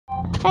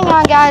Hang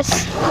on, guys.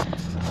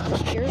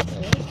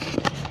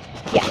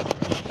 Yeah.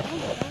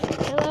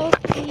 Hello,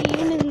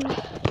 humans.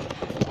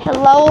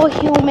 Hello,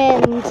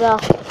 humans.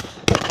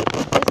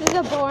 This is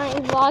a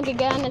boring vlog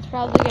again. It's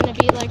probably going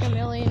to be like a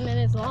million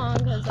minutes long.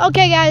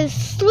 Okay, guys.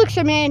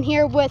 Slickster Man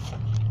here with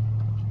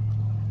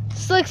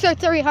Slickster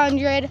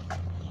 300.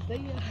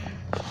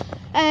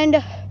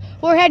 And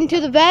we're heading to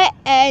the vet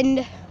and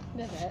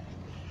the vet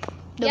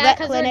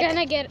because we're clinic. going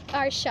to get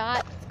our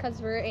shot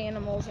because we're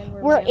animals and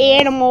We're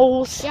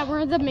animals. Yeah,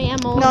 we're the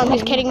mammals. No, I'm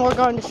just kidding. We're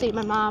going to see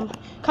my mom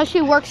because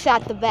she works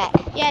at the vet.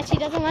 Yeah, she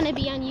doesn't want to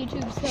be on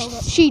YouTube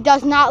so She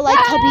does not like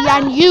to be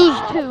on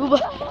YouTube.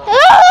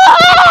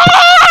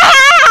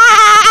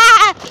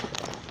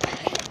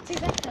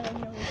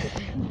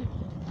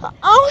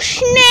 Oh,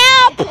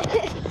 snap!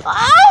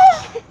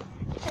 Oh!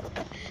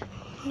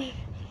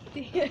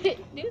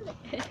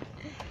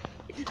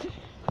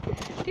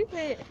 Do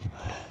it.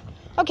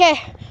 Okay,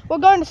 we're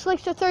going to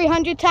Slickster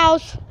 300's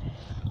house.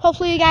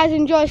 Hopefully you guys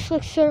enjoy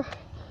Slickster.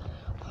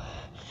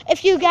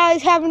 If you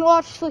guys haven't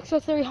watched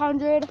Slickster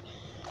 300,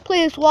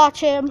 please watch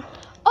him.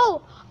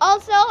 Oh,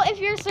 also, if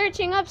you're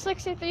searching up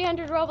Slickster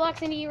 300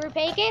 Roblox into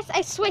Europacus,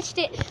 I switched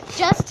it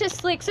just to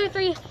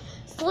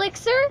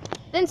Slickster,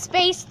 then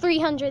space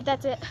 300.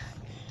 That's it.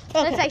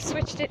 Okay. I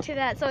switched it to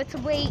that, so it's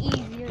way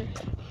easier.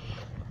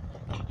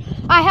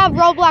 I have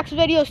Roblox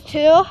videos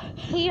too.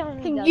 He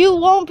only does. You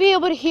won't be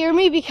able to hear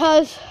me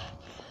because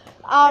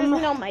There's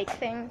no mic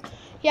thing.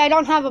 yeah, I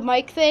don't have a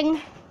mic thing.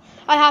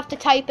 I have to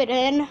type it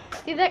in.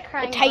 Do that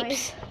crying It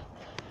types.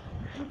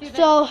 noise.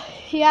 So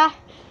yeah,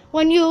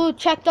 when you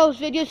check those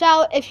videos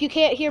out, if you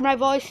can't hear my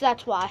voice,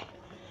 that's why.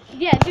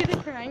 Yeah, do the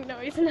crying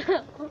noise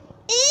now.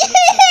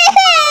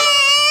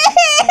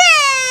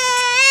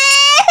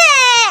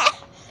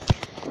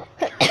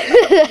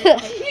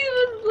 He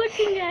was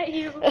looking at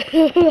you.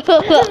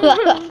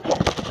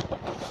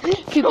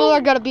 People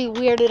are gonna be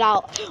weirded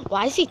out.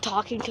 Why is he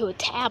talking to a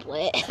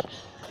tablet?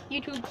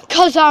 YouTube.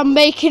 Cause I'm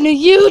making a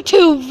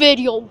YouTube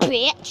video,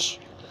 bitch.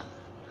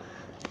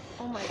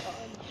 Oh my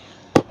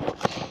god.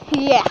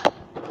 Yeah.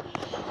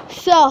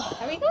 So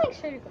Are we going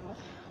straight across?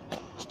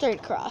 straight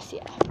across,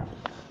 yeah.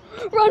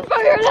 Run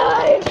for your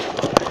life!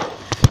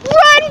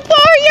 Run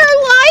for your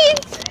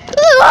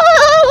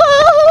life!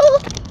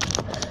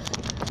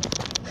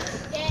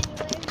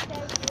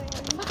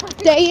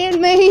 Dan,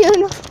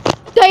 man.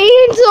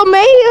 Dan's a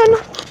man.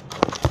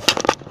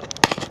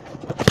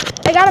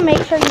 I gotta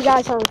make sure you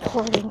guys are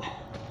recording.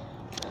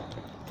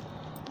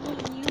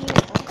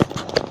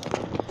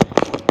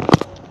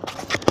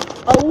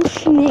 Oh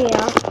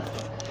snap.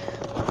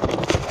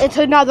 It's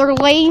another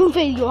lame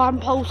video I'm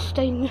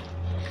posting.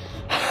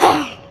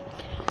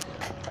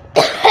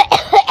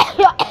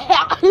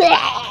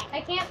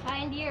 I can't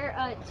find your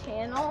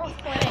channel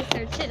when I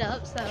search it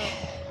up, so I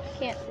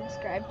can't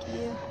subscribe to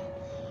you.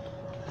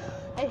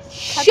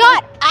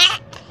 Shut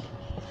up!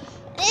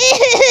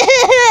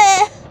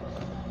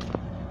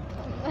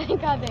 Oh my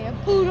god, they have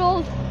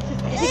poodles.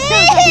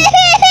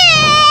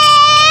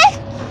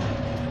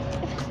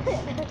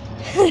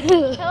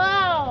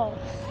 Hello.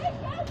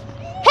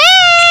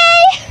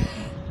 Hey!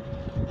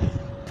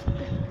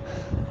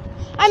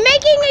 I'm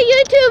making a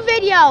YouTube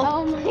video.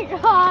 Oh my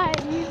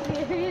god, you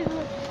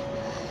seriously?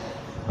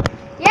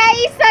 Yeah,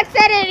 he sucks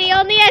at it. He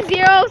only has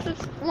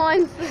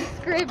 1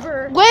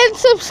 subscriber. 1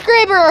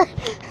 subscriber.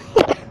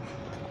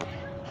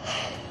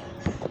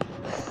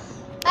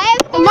 I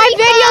have 45. My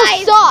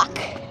videos suck.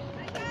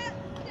 I got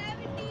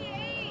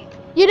 78.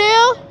 You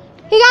do?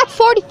 He got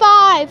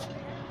 45.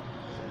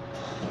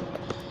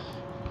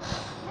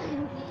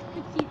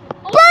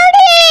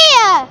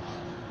 Birdie!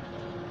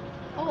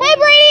 Oh, Hey,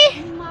 Brady!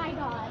 Oh my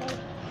god.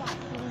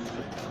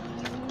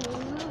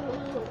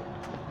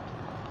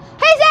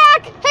 Hey,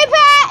 Zach! Hey,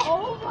 Pat!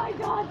 Oh my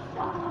god,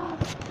 stop.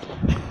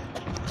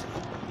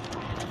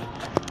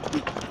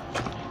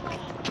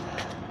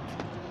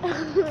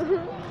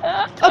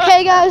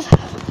 Okay, guys.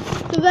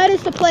 The vet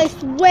is the place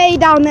way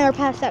down there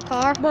past that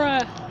car.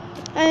 Bruh.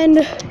 And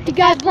you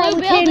guys That blue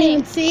probably can't building.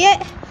 even see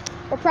it.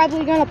 We're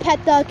probably going to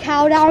pet the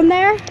cow down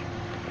there. Go,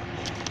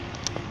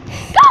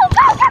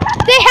 go, go, go.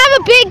 They have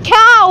a big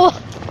cow.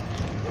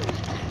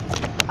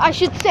 I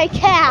should say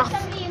calf.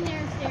 Somebody in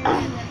there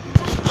staring.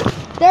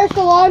 There's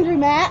the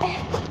laundromat.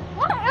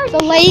 What are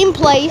The lame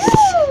place.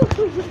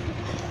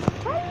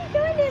 Why are you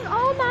doing this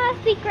all my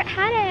secret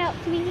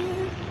hideouts,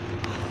 man?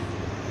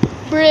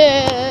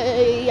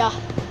 Yeah.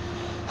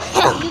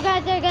 You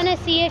guys are gonna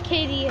see a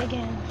kitty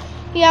again.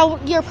 Yeah,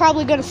 you're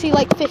probably going to see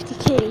like 50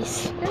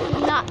 kitties.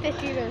 There's not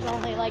 50, there's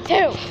only like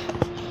 2.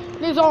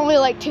 There's only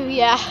like 2,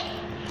 yeah.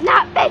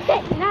 Not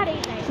 50, not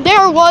even.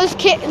 There was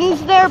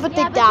kittens there, but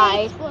they They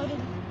died. exploded.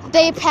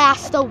 They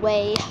passed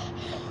away.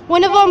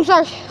 One of them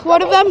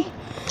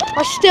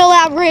are still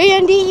at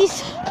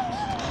Randy's.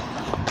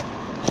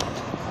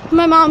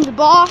 My mom's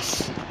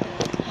boss.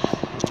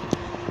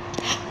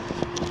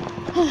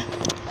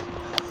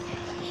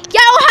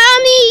 Yo,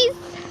 homies!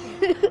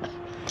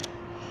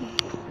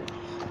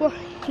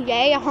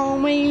 Yeah,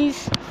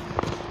 homies.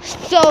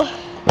 So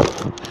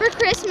For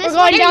Christmas, we're going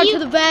what down are you, to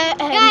the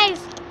vet. And guys,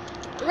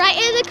 Write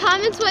in the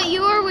comments what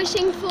you are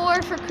wishing for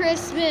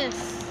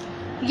Christmas.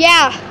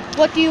 Yeah,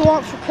 what do you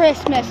want for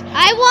Christmas?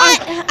 I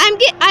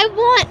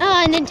want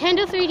a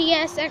Nintendo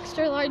 3DS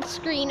extra large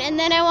screen, and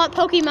then I want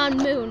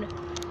Pokemon Moon.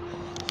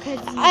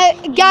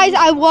 Guys,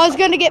 I was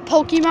gonna get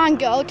Pokemon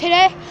Go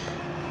today,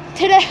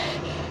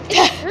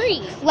 It's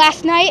free.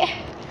 last night,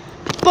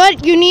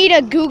 but you need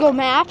a Google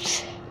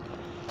Maps.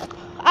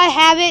 I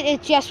have it,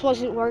 it just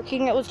wasn't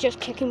working. It was just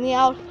kicking me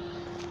out.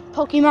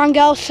 Pokemon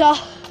Go, so,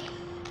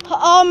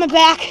 oh, I'm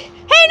back.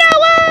 Hey,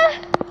 Noah!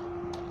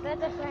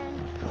 That's a friend.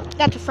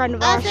 That's a friend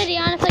of ours. Also, do you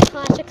want to play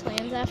Clash of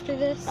Clans after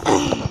this?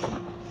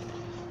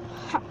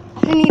 I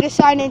need to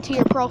sign into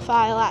your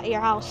profile at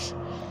your house.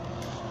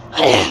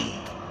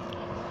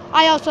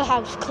 I also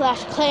have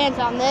Clash of Clans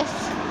on this.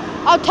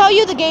 I'll tell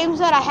you the games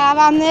that I have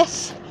on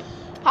this.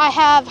 I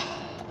have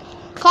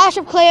Clash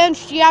of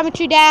Clans,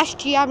 Geometry Dash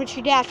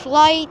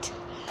Light,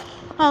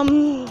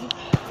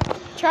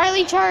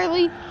 Charlie.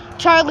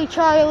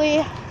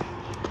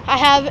 I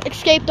have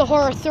Escape the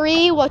Horror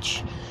 3,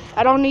 which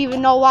I don't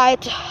even know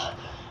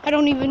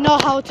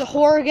how it's a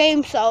horror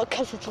game, so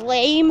because it's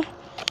lame.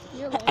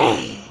 You're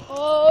lame.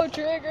 Oh,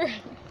 trigger.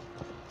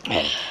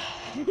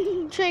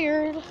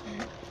 Triggered.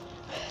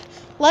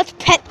 Let's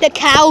pet the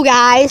cow,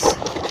 guys.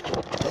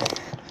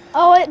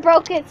 Oh, it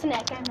broke its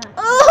neck. I'm not.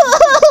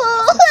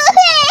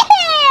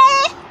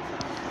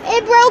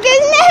 It broke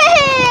his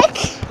neck.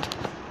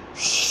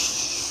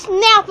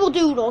 Snapple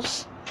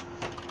doodles.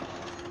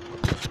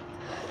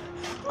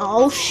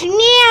 Oh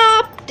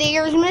snap!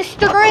 There's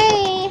Mr.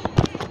 Gray.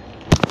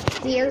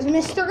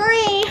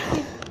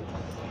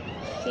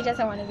 He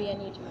doesn't want to be on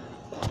YouTube.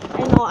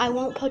 I know, I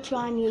won't put you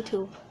on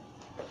YouTube.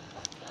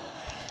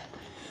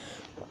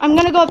 I'm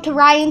gonna go up to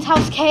Ryan's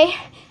house, Kay,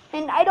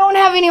 and I don't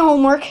have any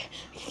homework.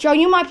 Show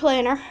you my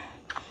planner.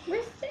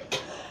 Where's Six?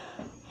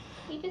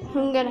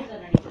 I'm gonna.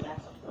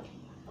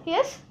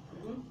 Yes?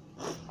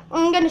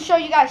 I'm gonna show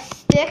you guys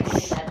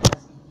sticks.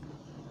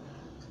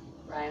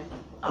 Ryan.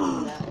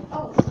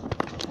 Oh.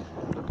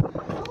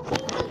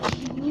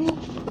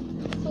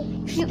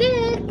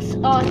 Sticks.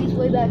 Oh, he's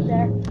way back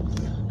there.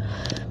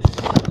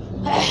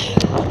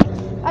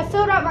 I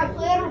filled out my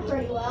planner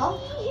pretty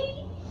well.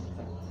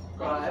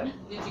 Good.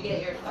 Did you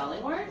get your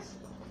spelling words?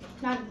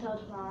 Not until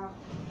tomorrow.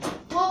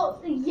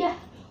 Well, yeah,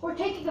 we're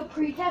taking a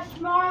pretest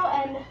tomorrow,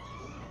 and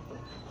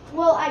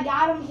well, I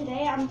got them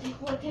today.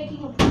 We're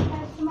taking a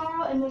pretest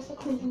tomorrow, and Mr.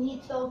 Quinn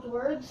needs those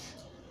words.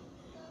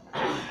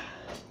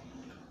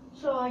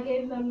 So I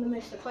gave them to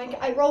Mr. Clink.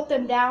 I wrote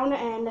them down,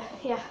 and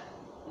yeah.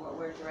 What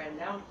words you writing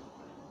down?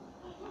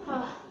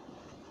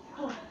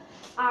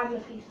 On the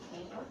piece of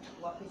paper.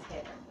 What piece of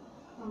paper?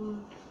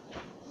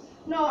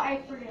 No,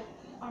 I forget.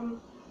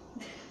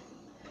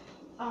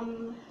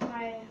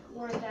 My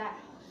words at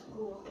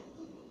school.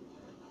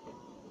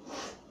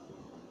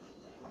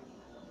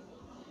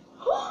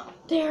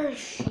 There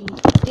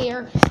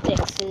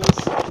Sticks is.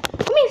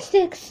 Come here,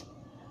 Sticks.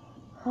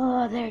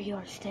 Oh, there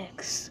your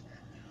Sticks.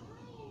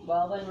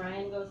 Well, when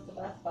Ryan goes to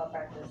basketball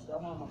practice, go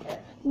home, okay?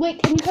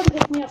 Wait, can you come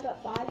pick me up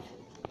at 5?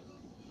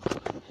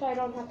 So I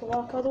don't have to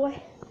walk all the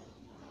way?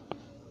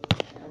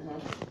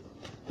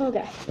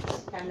 Okay.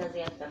 What time does he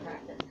have to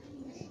practice?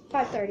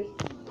 5:30.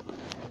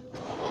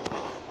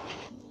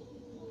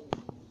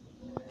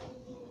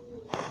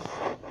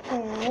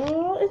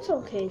 Oh, it's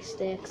okay,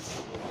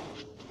 Sticks.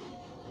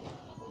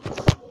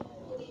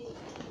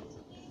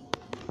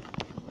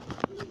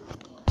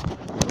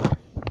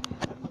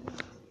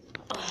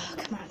 Oh,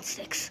 come on,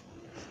 Sticks.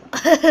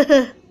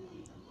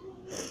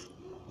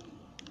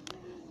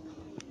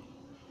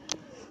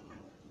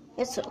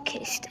 It's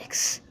okay,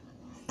 Sticks.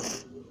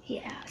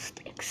 Yeah,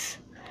 Sticks.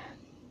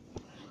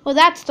 Well,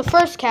 that's the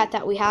first cat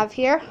that we have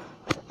here.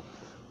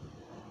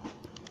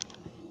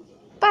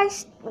 Bye.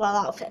 Well,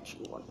 I'll fetch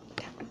you one.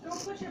 Go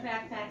put your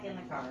backpack in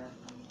the car.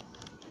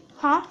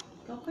 Huh?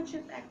 Go put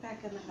your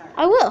backpack in the car.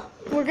 I will.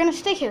 We're gonna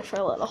stay here for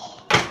a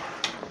little.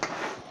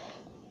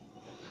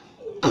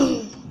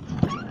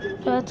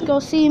 Let's go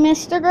see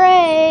Mr.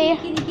 Gray.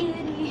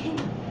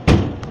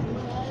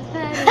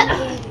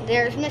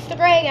 There's Mr.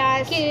 Gray,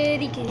 guys.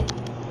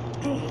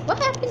 What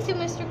happened to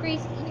Mr.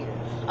 Gray's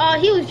ear?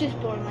 He was just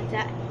born like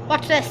that.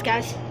 Watch this,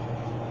 guys.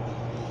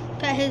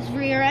 At his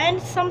rear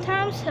end,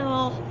 sometimes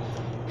he'll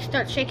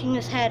start shaking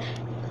his head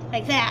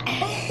like that.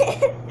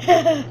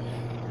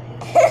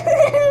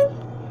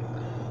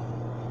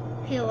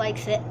 He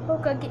likes it.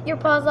 Okay, get your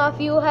paws off.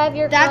 You will have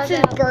your That's claws his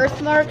out.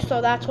 birthmark,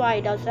 so that's why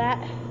he does that.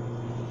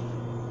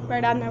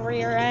 Right on the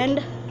rear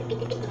end.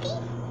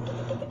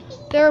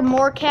 There are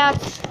more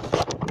cats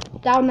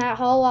down that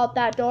hall, out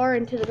that door,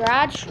 into the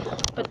garage,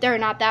 but they're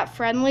not that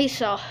friendly,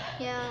 so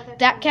Yeah.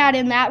 that cat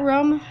in that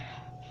room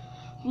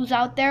who's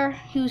out there,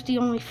 he was the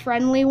only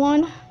friendly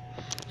one,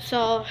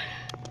 so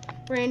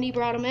Randy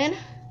brought him in.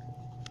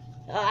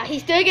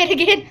 He's doing it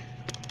again.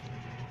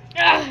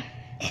 I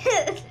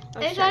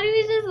thought he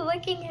was just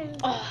licking his.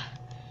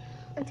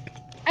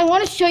 I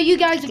want to show you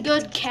guys a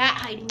good cat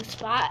hiding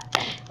spot.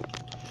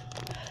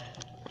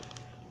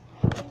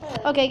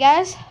 Okay,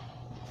 guys,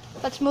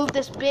 let's move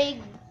this big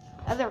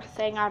other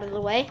thing out of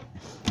the way.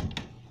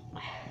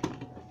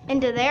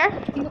 Into there.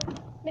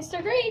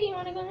 Mr. Gray, do you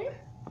want to go in?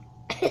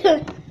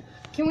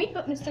 Can we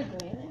put Mr.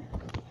 Gray in there?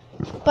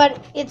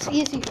 But it's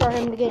easy for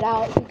him to get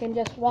out. He can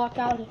just walk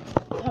out and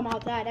come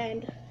out that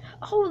end.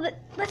 Oh,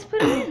 let's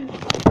put him in.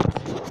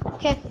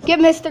 Okay, get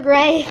Mr.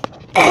 Gray.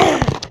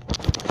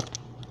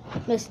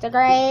 Mr.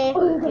 Gray,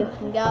 you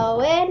can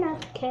go in.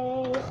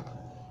 Okay.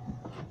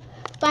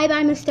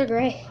 Bye-bye, Mr.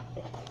 Gray.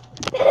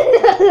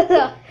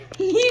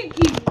 You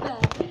keep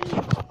that.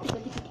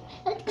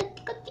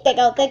 They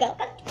go.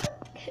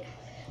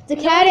 The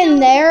cat in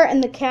there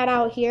and the cat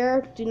out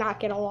here do not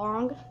get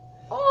along.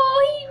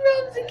 Oh, he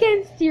rubs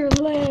against your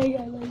leg.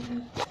 I like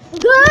you.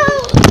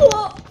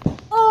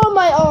 Oh,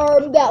 my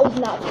arm. That was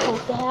not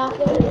supposed to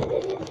happen.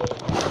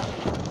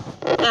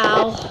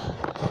 Ow.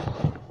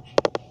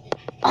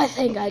 I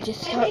think I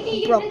just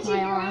broke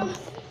my arm.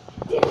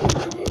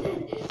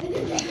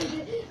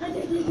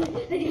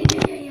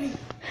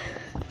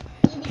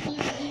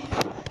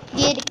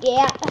 Get a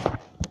cat.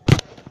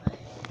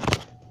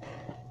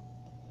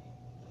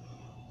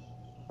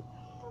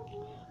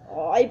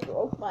 Oh, I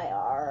broke my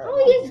arm. Oh,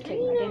 yes, I'm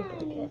kidding, I didn't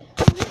break it.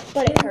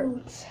 But it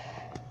hurts.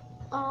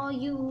 Oh,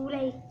 you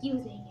like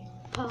using your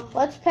paw.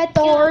 Let's pet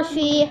the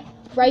horsey.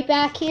 Right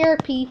back here,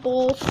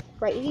 peoples.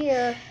 Right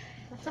here.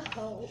 That's a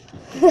hoe.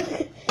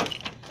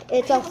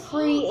 It's a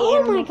free Oh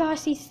animal. my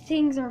gosh, these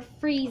things are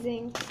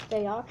freezing.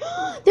 They are.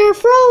 They're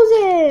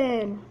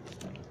frozen.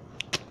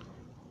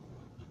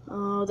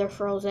 Oh, they're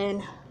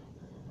frozen.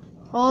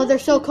 Oh, they're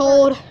so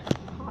cold.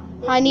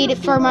 I need it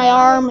for my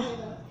arm.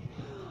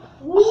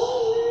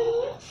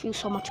 Feels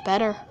so much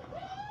better.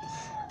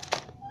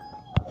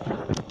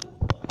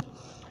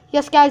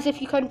 Yes, guys,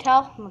 if you couldn't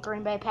tell, I'm a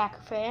Green Bay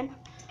Packer fan.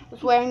 I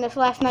was wearing this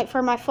last night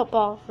for my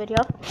football video.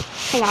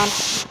 Hang on. I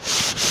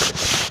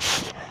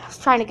was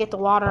trying to get the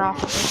water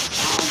off of it.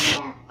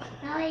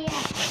 Oh yeah.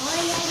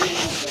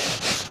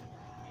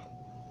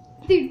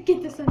 Dude,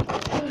 get this on.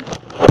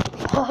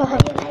 How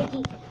you like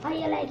it? How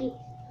you like it?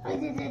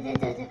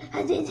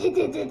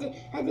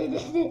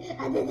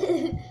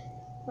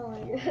 Oh my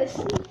gosh.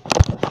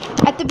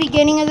 At the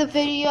beginning of the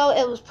video,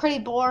 it was pretty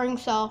boring,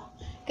 so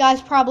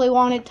guys probably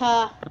wanted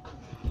to,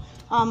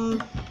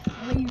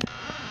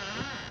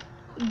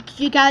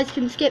 you guys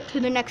can skip to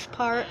the next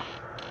part.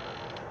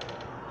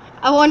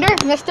 I wonder if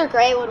Mr.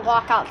 Gray would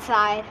walk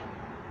outside.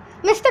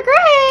 Mr.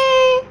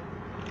 Gray!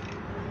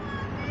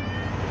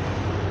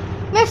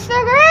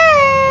 Mr.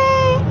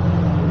 Gray!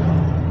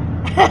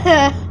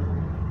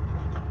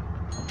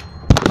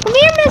 Come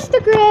here, Mr.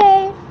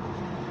 Gray!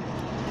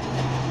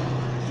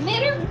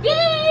 Mr.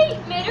 Gay!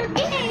 Mr.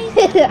 Gay!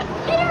 Mr.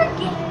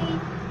 Gay!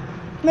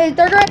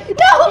 Mr. Gray!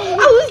 No!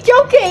 I was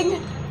joking!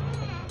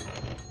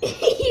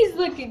 He's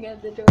looking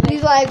at the door.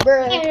 He's like,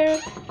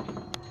 bruh.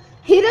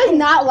 He does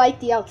not like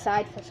the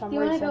outside for some Do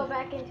you want reason. to go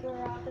back into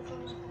our office one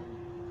more time?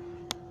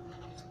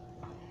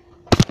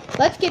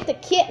 Let's get the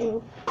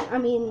kitten. I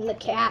mean, the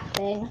cat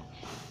thing.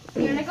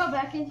 You want to go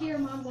back into your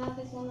mom's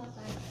office one more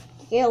time?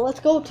 Yeah, let's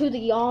go to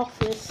the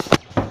office.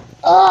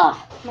 Ugh!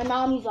 My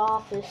mommy's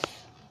office.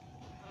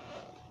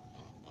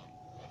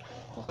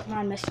 Oh, come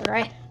on, Mr.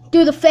 Gray.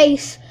 Do the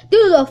face.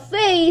 Do the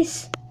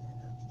face.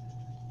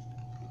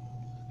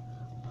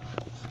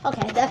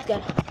 Okay, that's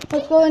good.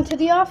 Let's go into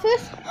the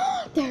office.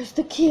 There's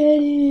the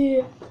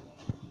kitty.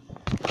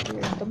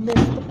 Here's the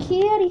Mr.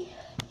 Kitty.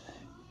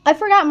 I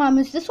forgot, Mom.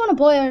 Is this one a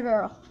boy or a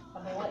girl? A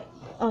boy.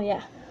 Oh,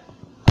 yeah.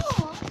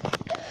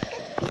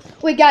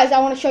 Wait, guys, I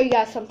want to show you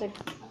guys something.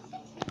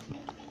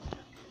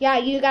 Yeah,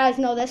 you guys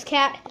know this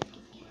cat.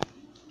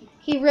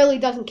 He really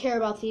doesn't care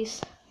about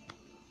these.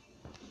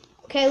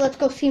 Okay, let's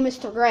go see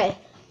Mr. Gray.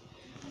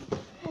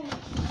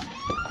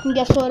 And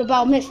guess what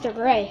about Mr.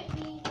 Gray?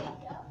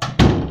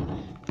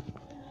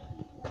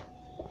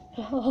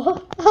 Come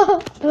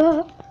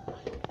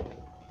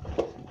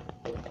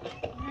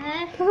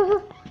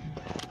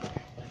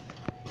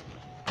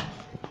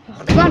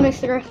on,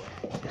 Mr. Gray.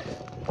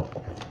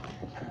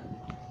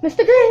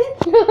 Mr. Gray!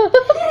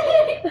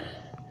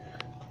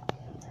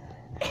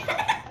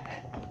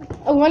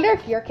 I wonder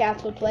if your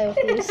cats would play with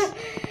these.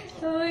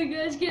 Oh my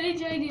gosh, can I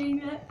try doing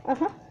that?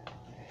 Uh-huh.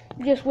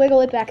 You just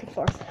wiggle it back and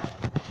forth.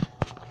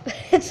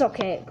 It's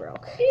okay, it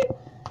broke.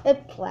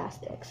 It's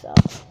plastic, so.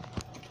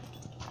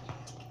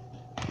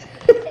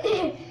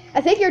 I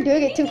think you're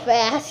doing it too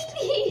fast.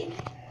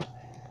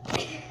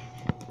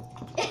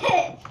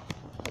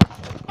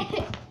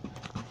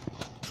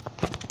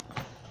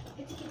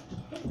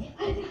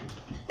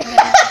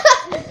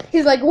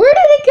 He's like, where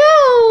did it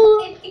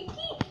go?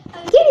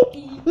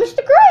 Kitty,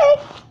 Mr. Gray.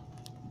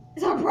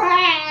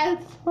 Surprise!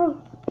 Oh.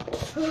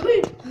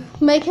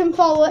 Make him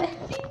follow it.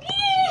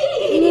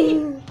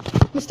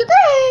 Mr.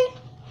 Gray.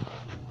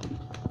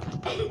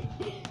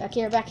 Back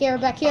here, back here,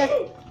 back here.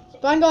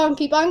 Keep on going,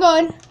 keep on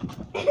going.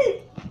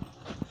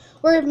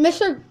 We're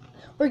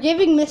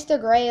giving Mr.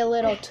 Gray a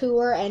little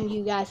tour and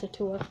you guys a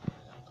tour.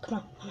 Come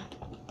on, come on.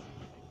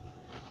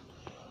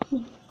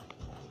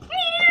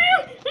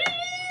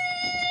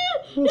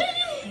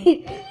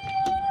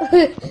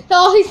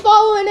 Oh, he's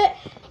following it.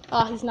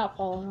 Oh, he's not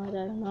falling right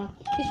anymore.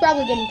 He's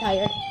probably getting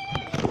tired.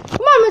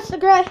 Come on, Mr.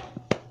 Gray.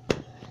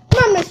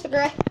 Come on, Mr.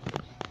 Gray.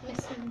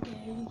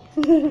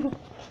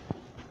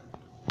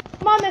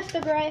 Come on,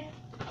 Mr. Gray.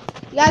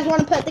 You guys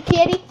want to pet the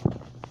kitty?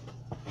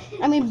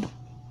 I mean,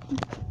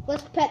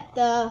 let's pet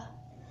the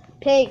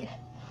pig.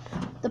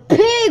 The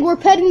pig! We're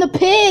petting the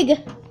pig!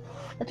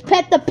 Let's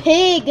pet the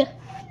pig!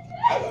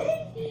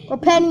 We're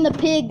petting the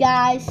pig,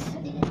 guys.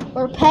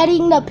 We're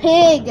petting the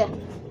pig.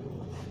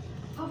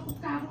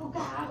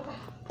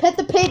 Pet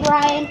the pig,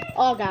 Ryan.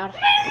 Oh, God.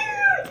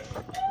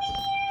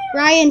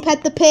 Ryan,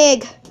 pet the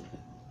pig.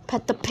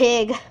 Pet the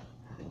pig.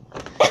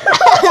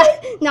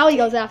 Now he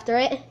goes after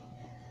it.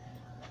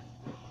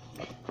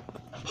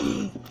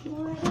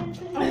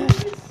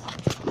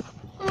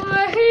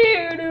 We're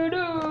here to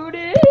do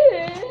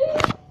this.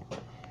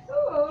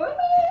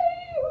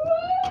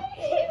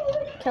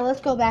 Okay, let's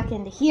go back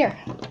into here.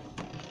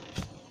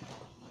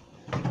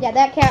 Yeah,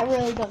 that cat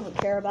really doesn't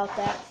care about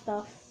that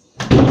stuff.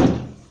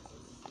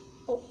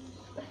 Oh.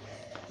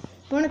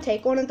 You want to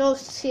take one of those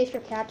to see if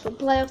your cats will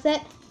play with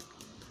it?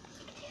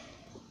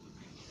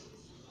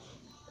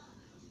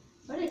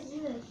 What is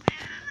this?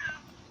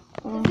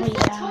 Oh, Is this a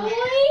yeah. toy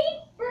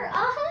for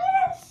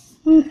us?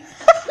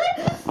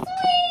 Let's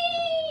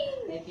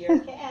swing! If you're a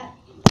cat.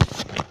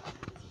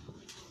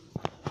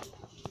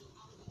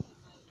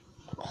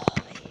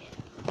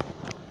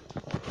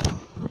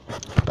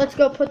 Let's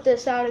go put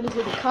this out into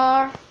the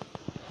car.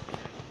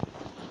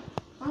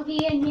 I'll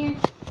be in here.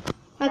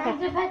 Grab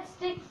Okay. the pet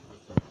stick.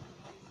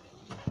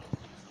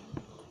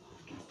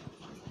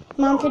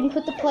 Mom, can you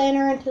put the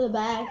planner into the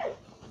bag?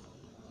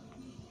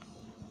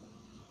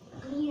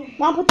 Here.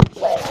 Mom, put the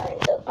planner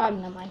into... Oh,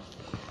 never mind.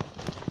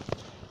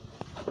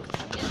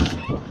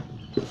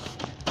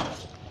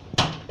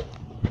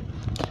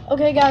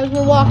 Okay, guys,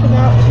 we're walking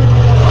out.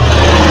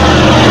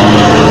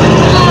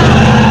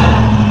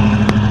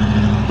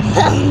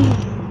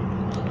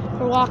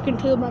 We're walking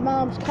to my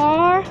mom's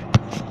car.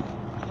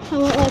 I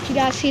won't let you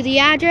guys see the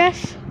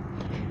address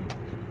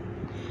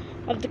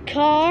of the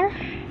car.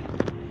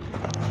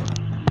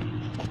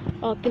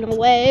 Walking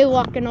away,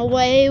 walking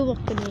away,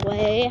 walking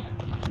away.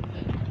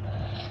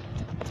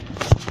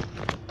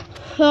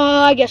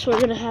 I guess we're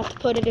gonna have to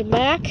put it in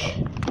back.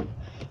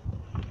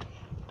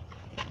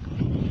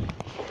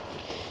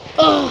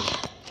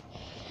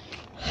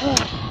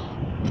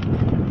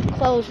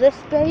 Close this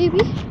baby.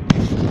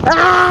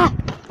 Ah!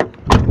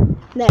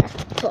 There,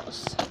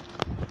 close.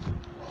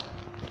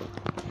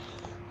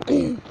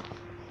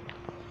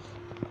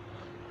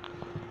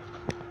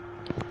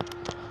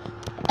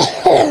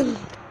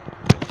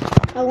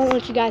 I won't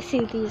let you guys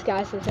see these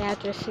guys'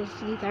 addresses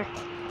either.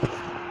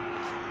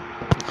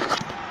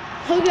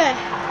 Okay.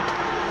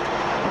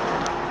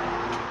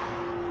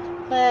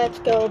 Let's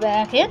go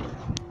back in.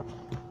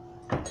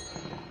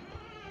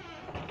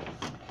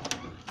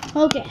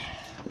 Okay.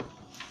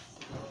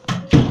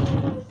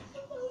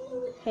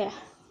 Yeah.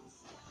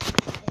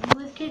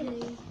 With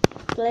kitty.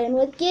 Playing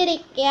with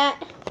kitty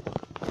cat.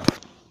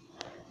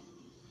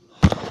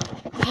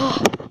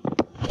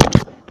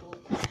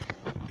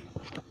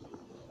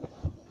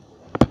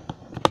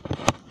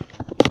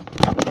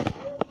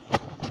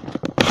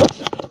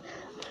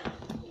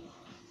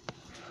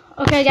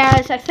 Okay,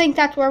 guys, I think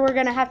that's where we're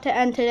going to have to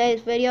end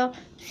today's video.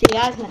 See you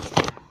guys next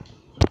time.